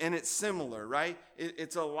 And it's similar, right?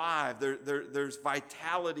 It's alive. There's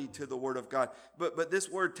vitality to the Word of God. But this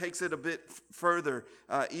word takes it a bit further,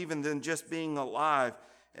 even than just being alive.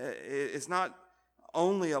 It's not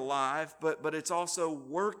only alive, but it's also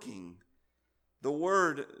working. The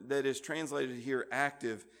word that is translated here,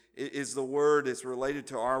 active, is the word that's related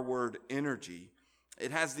to our word energy.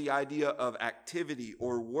 It has the idea of activity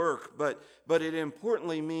or work, but it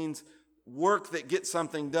importantly means work that gets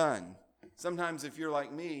something done. Sometimes if you're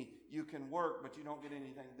like me, you can work, but you don't get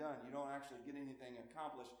anything done. You don't actually get anything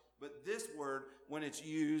accomplished. But this word, when it's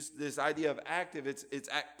used, this idea of active, it's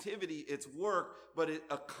activity, it's work, but it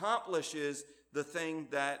accomplishes the thing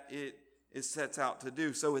that it sets out to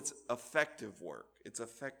do. So it's effective work. It's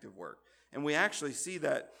effective work. And we actually see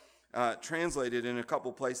that translated in a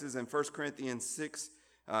couple places. In 1 Corinthians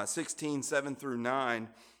 16, 7 through 9,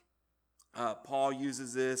 Paul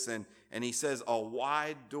uses this, and he says, a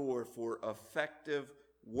wide door for effective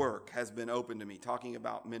work has been opened to me, talking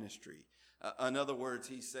about ministry. In other words,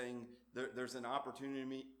 he's saying there's an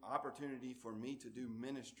opportunity for me to do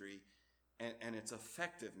ministry, and it's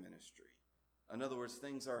effective ministry. In other words,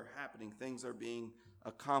 things are happening, things are being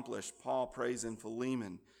accomplished. Paul prays in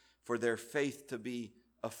Philemon for their faith to be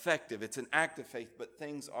effective. It's an active faith, but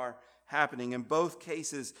things are happening. In both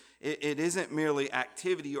cases, it isn't merely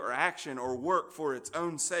activity or action or work for its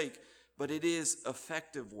own sake, but it is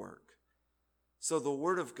effective work. So the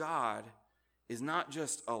Word of God is not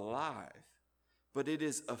just alive, but it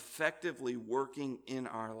is effectively working in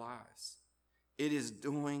our lives. It is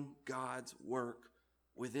doing God's work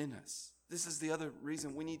within us. This is the other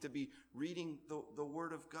reason we need to be reading the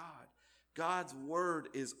Word of God. God's Word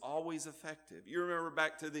is always effective. You remember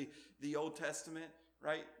back to the Old Testament,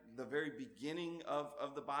 right? The very beginning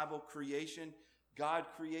of the Bible, creation. God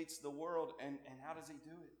creates the world, and how does He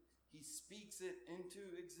do it? He speaks it into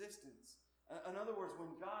existence. In other words, when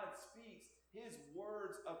God speaks, His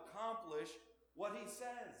words accomplish what He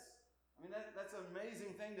says. I mean, that's an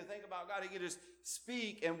amazing thing to think about God. He can just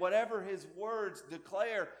speak, and whatever His words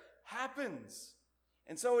declare happens.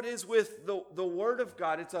 And so it is with the Word of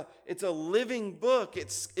God. It's a living book.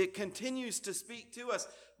 It continues to speak to us,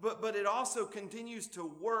 but it also continues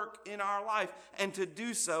to work in our life and to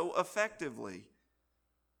do so effectively.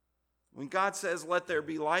 When God says, let there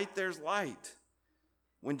be light, there's light.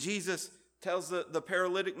 When Jesus tells the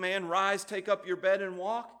paralytic man, rise, take up your bed and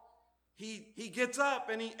walk, he gets up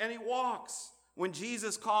and he walks. When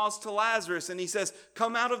Jesus calls to Lazarus and he says,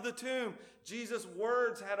 come out of the tomb, Jesus'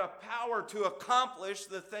 words had a power to accomplish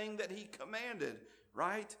the thing that he commanded,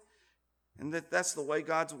 right? And that's the way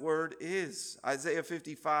God's word is. Isaiah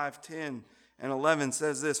 55, 10 and 11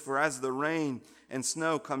 says this, for as the rain and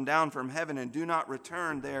snow come down from heaven and do not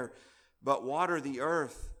return there, but water the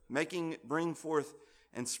earth, making it bring forth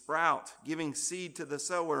and sprout, giving seed to the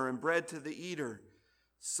sower and bread to the eater,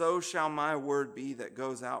 so shall my word be that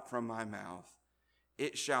goes out from my mouth.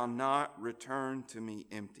 It shall not return to me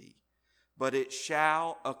empty, but it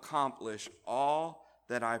shall accomplish all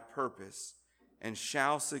that I purpose and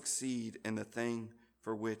shall succeed in the thing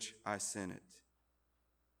for which I sent it.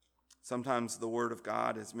 Sometimes the word of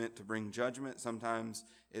God is meant to bring judgment. Sometimes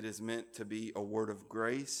it is meant to be a word of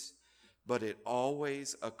grace, but it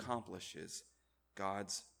always accomplishes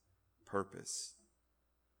God's purpose.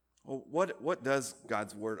 Well, what does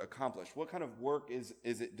God's word accomplish? What kind of work is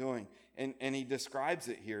it doing? And he describes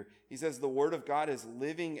it here. He says the word of God is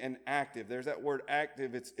living and active. There's that word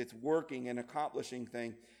active. It's working and accomplishing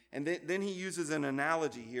thing. And then he uses an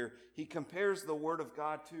analogy here. He compares the word of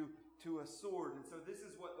God to a sword. And so this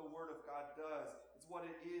is what the word of God does. It's what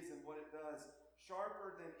it is and what it does.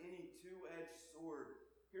 Sharper than any two-edged sword.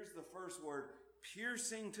 Here's the first word.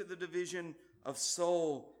 Piercing to the division of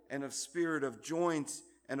soul and of spirit, of joints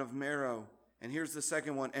and of marrow. And here's the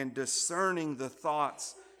second one. And discerning the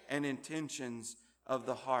thoughts and intentions of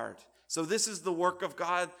the heart. So this is the work of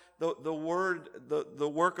God, the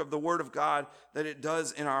work of the Word of God that it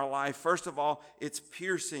does in our life. First of all, it's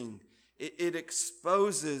piercing. It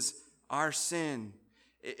exposes our sin.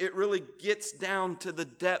 It really gets down to the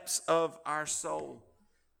depths of our soul.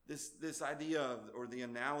 This idea or the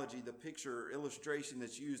analogy, the picture or illustration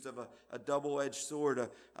that's used of a double-edged sword.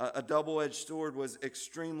 A double-edged sword was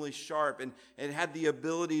extremely sharp, and it had the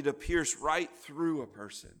ability to pierce right through a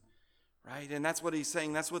person. Right? And that's what he's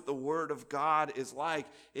saying. That's what the Word of God is like.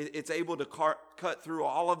 It's able to cut through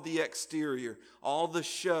all of the exterior, all the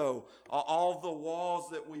show, all the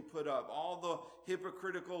walls that we put up, all the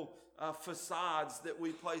hypocritical facades that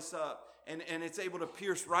we place up. And it's able to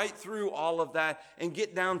pierce right through all of that and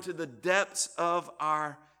get down to the depths of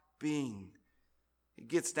our being. It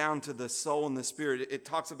gets down to the soul and the spirit. It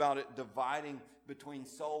talks about it dividing between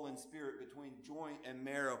soul and spirit, between joint and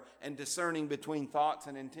marrow, and discerning between thoughts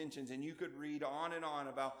and intentions. And you could read on and on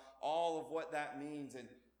about all of what that means. And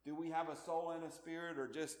do we have a soul and a spirit, or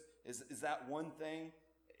just is that one thing?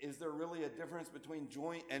 Is there really a difference between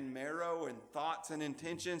joint and marrow and thoughts and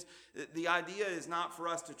intentions? The idea is not for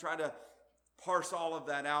us to try to parse all of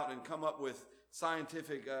that out and come up with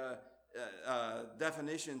scientific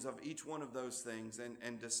definitions of each one of those things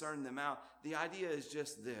and discern them out. The idea is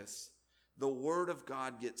just this, The Word of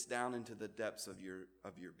God gets down into the depths of your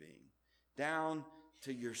being, down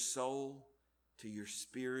to your soul, to your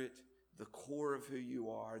spirit, the core of who you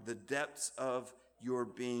are, the depths of your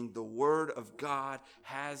being. The Word of God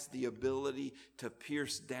has the ability to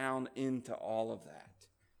pierce down into all of that.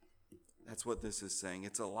 That's what this is saying.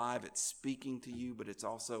 It's alive, it's speaking to you, but it's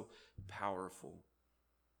also powerful.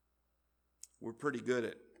 We're pretty good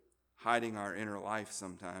at hiding our inner life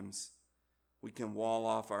sometimes. We can wall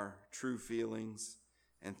off our true feelings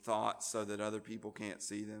and thoughts so that other people can't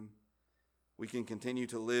see them. We can continue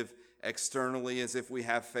to live externally as if we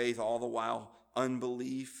have faith, all the while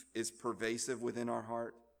unbelief is pervasive within our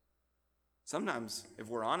heart. Sometimes, if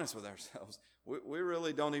we're honest with ourselves, we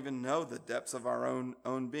really don't even know the depths of our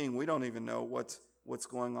own being. We don't even know what's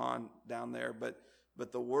going on down there.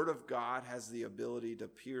 But the Word of God has the ability to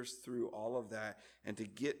pierce through all of that and to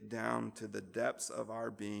get down to the depths of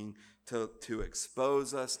our being, to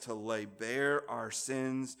expose us, to lay bare our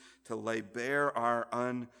sins, to lay bare our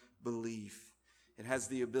unbelief. It has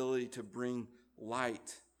the ability to bring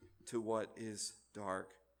light to what is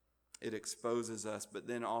dark. It exposes us, but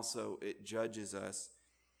then also it judges us.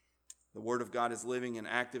 The Word of God is living and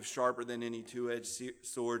active, sharper than any two-edged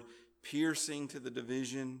sword, piercing to the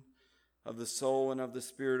division of the soul and of the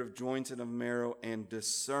spirit, of joints and of marrow, and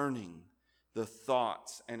discerning the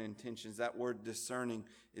thoughts and intentions. That word discerning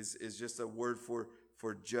is just a word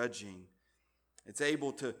for judging. It's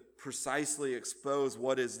able to precisely expose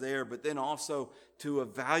what is there, but then also to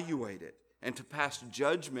evaluate it and to pass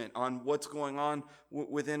judgment on what's going on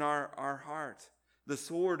within our heart. The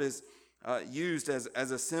sword is used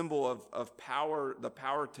as a symbol of power, the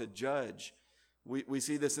power to judge. We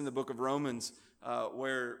see this in the book of Romans,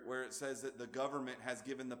 where it says that the government has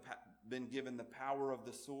been given the power of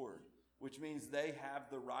the sword, which means they have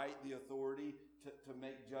the right, the authority to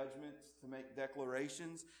make judgments, to make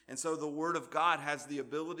declarations. And so the Word of God has the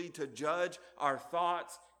ability to judge our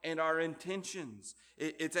thoughts and our intentions.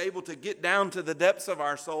 It's able to get down to the depths of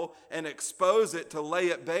our soul and expose it, to lay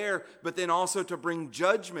it bare, but then also to bring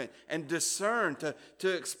judgment and discern, to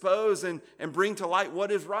expose and bring to light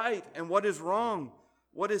what is right and what is wrong,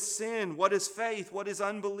 what is sin, what is faith, what is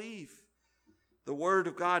unbelief. The Word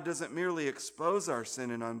of God doesn't merely expose our sin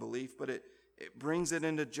and unbelief, but it brings it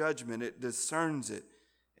into judgment. It discerns it.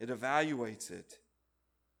 It evaluates it.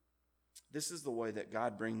 This is the way that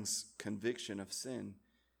God brings conviction of sin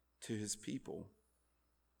to His people.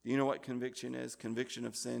 Do you know what conviction is? Conviction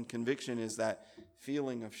of sin. Conviction is that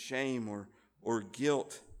feeling of shame or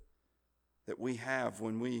guilt that we have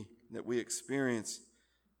that we experience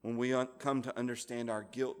when we come to understand our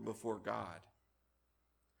guilt before God.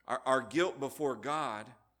 Our guilt before God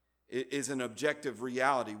is an objective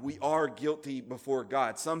reality. We are guilty before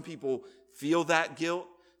God. Some people feel that guilt.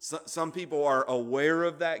 Some people are aware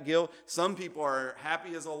of that guilt. Some people are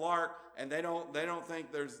happy as a lark and they don't think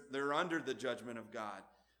they're under the judgment of God.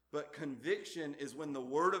 But conviction is when the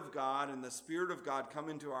Word of God and the Spirit of God come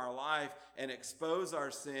into our life and expose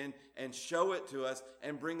our sin and show it to us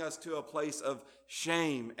and bring us to a place of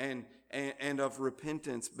shame and of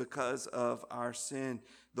repentance because of our sin.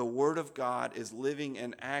 The Word of God is living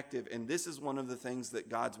and active, and this is one of the things that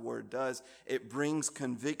God's Word does. It brings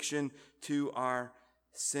conviction to our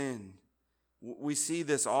sin. We see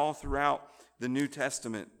this all throughout the New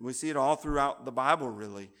Testament. We see it all throughout the Bible,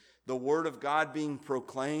 really. The Word of God being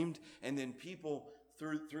proclaimed, and then people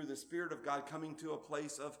through the Spirit of God coming to a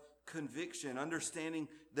place of conviction, understanding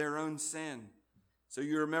their own sin. So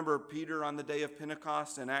you remember Peter on the day of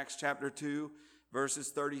Pentecost in Acts chapter 2, verses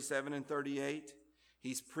 37 and 38.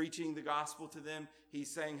 He's preaching the gospel to them. He's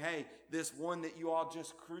saying, hey, this one that you all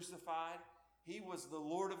just crucified, he was the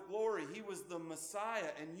Lord of glory. He was the Messiah,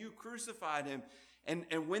 and you crucified him. And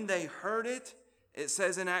when they heard it, it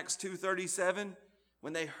says in Acts 2:37,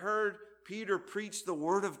 when they heard Peter preach the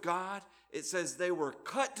word of God, it says they were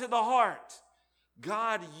cut to the heart.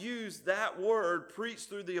 God used that word preached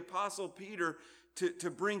through the apostle Peter to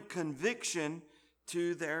bring conviction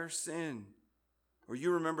to their sin. Or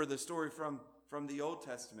you remember the story from the Old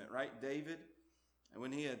Testament, right? David, and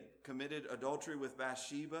when he had committed adultery with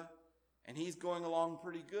Bathsheba, and he's going along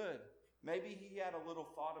pretty good. Maybe he had a little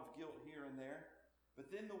thought of guilt here and there,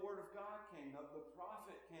 but then the word of God came, the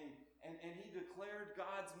prophet came, and he declared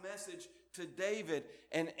God's message to David.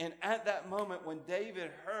 And at that moment when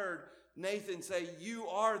David heard Nathan say, you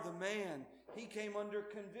are the man, he came under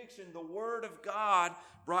conviction. The word of God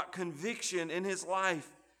brought conviction in his life.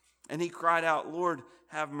 And he cried out, Lord,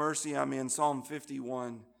 have mercy on me. In Psalm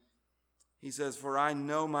 51, he says, for I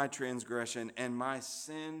know my transgression and my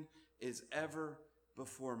sin is ever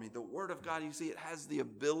before me. The word of God, you see, it has the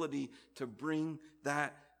ability to bring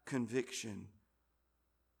that conviction.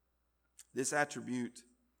 This attribute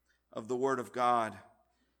of the Word of God,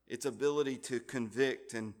 its ability to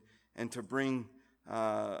convict and to bring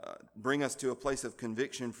us to a place of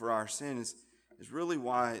conviction for our sin is really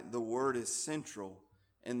why the Word is central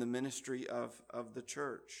in the ministry of the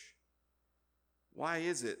church. Why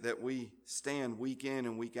is it that we stand week in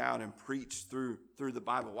and week out and preach through the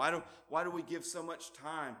Bible? Why do we give so much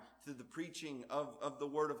time to the preaching of the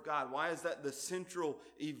Word of God? Why is that the central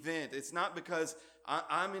event? It's not because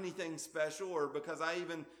I'm anything special or because I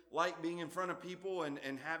even like being in front of people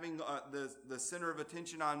and having the center of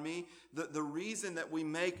attention on me. The reason that we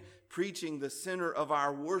make preaching the center of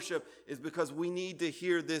our worship is because we need to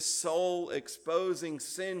hear this soul-exposing,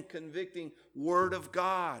 sin-convicting Word of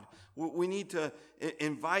God. We need to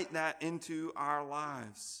invite that into our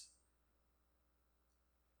lives.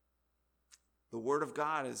 The Word of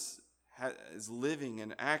God is living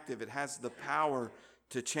and active. It has the power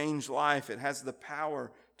to change life. It has the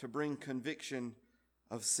power to bring conviction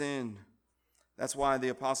of sin. That's why the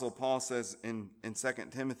Apostle Paul says in 2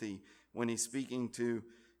 Timothy, when he's speaking to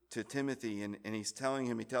Timothy and he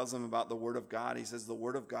tells him about the Word of God, he says the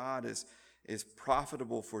Word of God is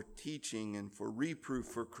profitable for teaching and for reproof,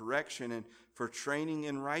 for correction, and for training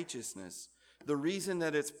in righteousness. The reason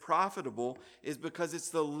that it's profitable is because it's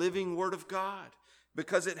the living Word of God,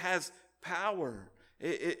 because it has power.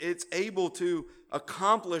 It's able to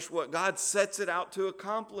accomplish what God sets it out to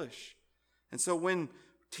accomplish. And so when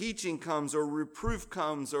teaching comes or reproof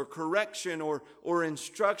comes or correction or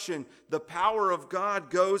instruction, the power of God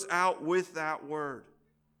goes out with that word.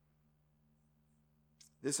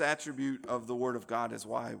 This attribute of the Word of God is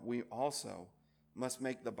why we also must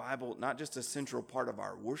make the Bible not just a central part of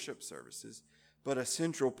our worship services, but a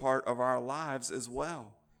central part of our lives as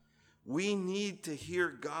well. We need to hear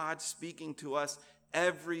God speaking to us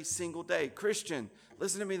every single day. Christian,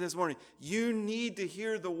 listen to me this morning. You need to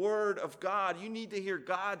hear the Word of God. You need to hear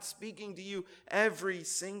God speaking to you every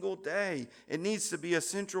single day. It needs to be a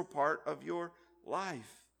central part of your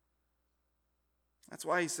life. That's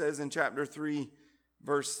why he says in chapter 3,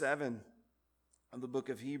 verse 7 of the book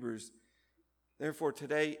of Hebrews, therefore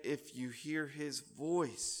today, if you hear his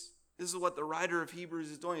voice, this is what the writer of Hebrews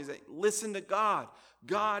is doing. He's saying, listen to God.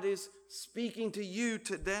 God is speaking to you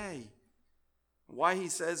today. Why he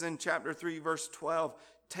says in chapter 3, verse 12,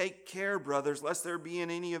 take care, brothers, lest there be in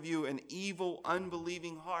any of you an evil,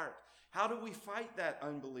 unbelieving heart. How do we fight that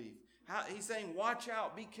unbelief? He's saying, watch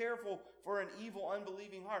out, be careful for an evil,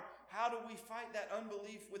 unbelieving heart. How do we fight that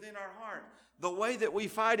unbelief within our heart? The way that we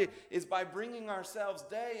fight it is by bringing ourselves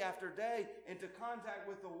day after day into contact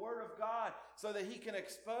with the Word of God so that he can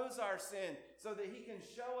expose our sin, so that he can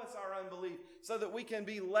show us our unbelief, so that we can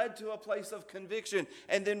be led to a place of conviction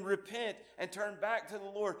and then repent and turn back to the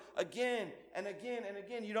Lord again and again and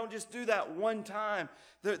again. You don't just do that one time.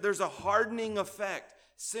 There's a hardening effect.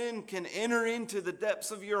 Sin can enter into the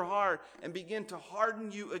depths of your heart and begin to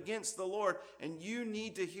harden you against the Lord. And you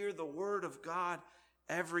need to hear the Word of God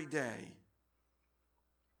every day.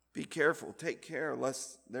 Be careful, take care,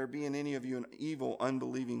 lest there be in any of you an evil,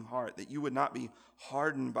 unbelieving heart, that you would not be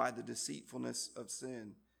hardened by the deceitfulness of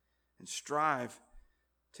sin. And strive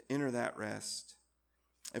to enter that rest.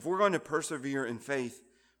 If we're going to persevere in faith,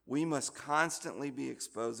 we must constantly be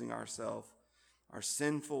exposing ourselves, our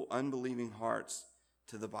sinful, unbelieving hearts,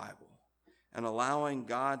 to the Bible and allowing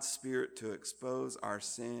God's Spirit to expose our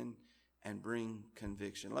sin and bring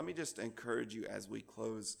conviction. Let me just encourage you as we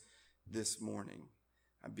close this morning.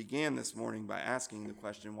 I began this morning by asking the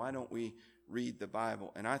question, why don't we read the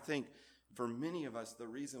Bible? And I think for many of us, the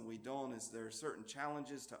reason we don't is there are certain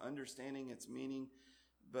challenges to understanding its meaning.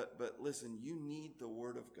 But listen, you need the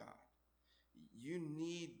Word of God. You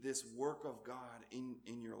need this work of God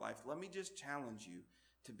in your life. Let me just challenge you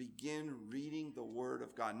to begin reading the Word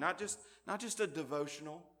of God. Not just a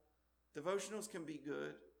devotional. Devotionals can be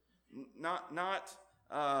good. Not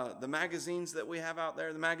the magazines that we have out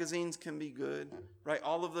there. The magazines can be good, right?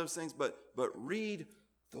 All of those things. But read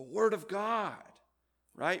the Word of God,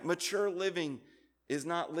 right? Mature living is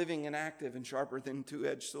not living and active and sharper than a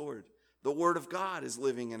two-edged sword. The Word of God is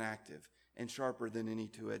living and active and sharper than any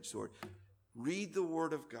two-edged sword. Read the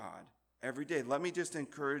Word of God every day. Let me just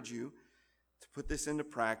encourage you to put this into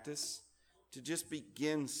practice, to just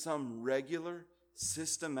begin some regular,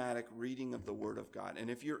 systematic reading of the Word of God.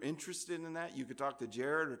 And if you're interested in that, you could talk to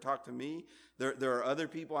Jared or talk to me. There are other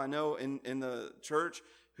people I know in the church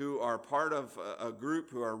who are part of a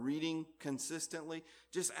group who are reading consistently.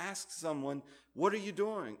 Just ask someone, what are you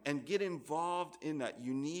doing? And get involved in that.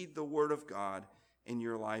 You need the Word of God in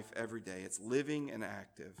your life every day. It's living and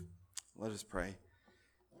active. Let us pray.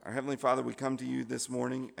 Our Heavenly Father, we come to you this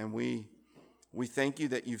morning and we thank you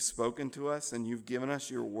that you've spoken to us and you've given us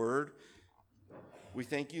your word. We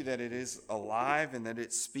thank you that it is alive and that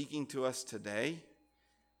it's speaking to us today.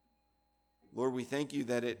 Lord, we thank you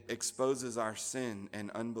that it exposes our sin and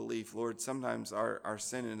unbelief. Lord, sometimes our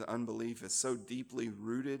sin and unbelief is so deeply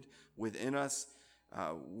rooted within us,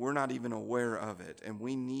 we're not even aware of it. And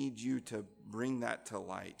we need you to bring that to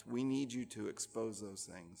light. We need you to expose those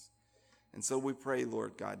things. And so we pray,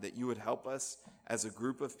 Lord God, that you would help us as a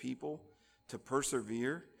group of people to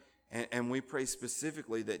persevere. And we pray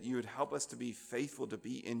specifically that you would help us to be faithful to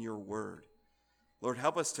be in your word. Lord,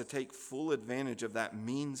 help us to take full advantage of that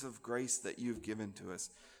means of grace that you've given to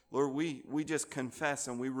us. Lord, we just confess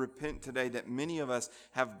and we repent today that many of us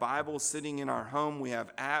have Bibles sitting in our home. We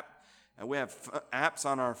have apps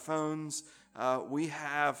on our phones. We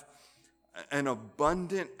have an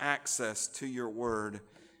abundant access to your word.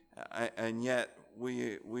 And yet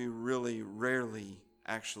we really rarely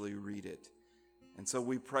actually read it. And so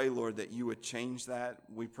we pray, Lord, that you would change that.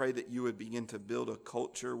 We pray that you would begin to build a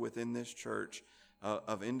culture within this church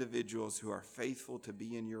of individuals who are faithful to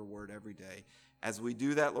be in your word every day. As we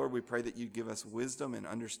do that, Lord, we pray that you give us wisdom and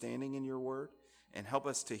understanding in your word and help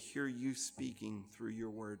us to hear you speaking through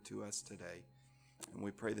your word to us today. And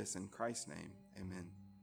we pray this in Christ's name. Amen.